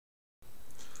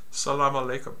Salam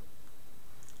alaikum.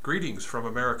 Greetings from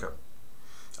America.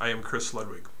 I am Chris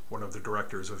Ludwig, one of the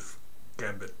directors of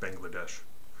GAMBIT Bangladesh.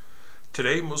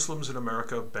 Today, Muslims in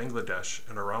America, Bangladesh,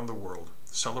 and around the world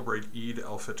celebrate Eid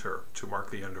al-Fitr to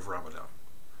mark the end of Ramadan.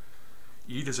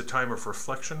 Eid is a time of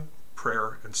reflection,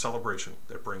 prayer, and celebration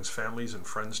that brings families and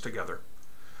friends together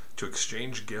to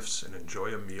exchange gifts and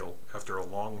enjoy a meal after a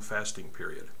long fasting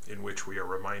period in which we are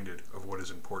reminded of what is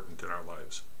important in our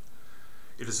lives.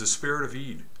 It is the spirit of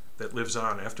Eid that lives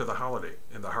on after the holiday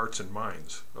in the hearts and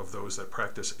minds of those that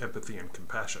practice empathy and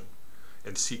compassion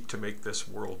and seek to make this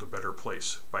world a better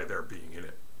place by their being in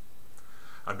it.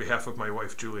 On behalf of my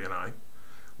wife Julie and I,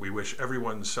 we wish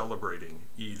everyone celebrating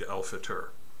Eid al-Fitr,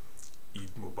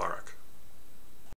 Eid Mubarak.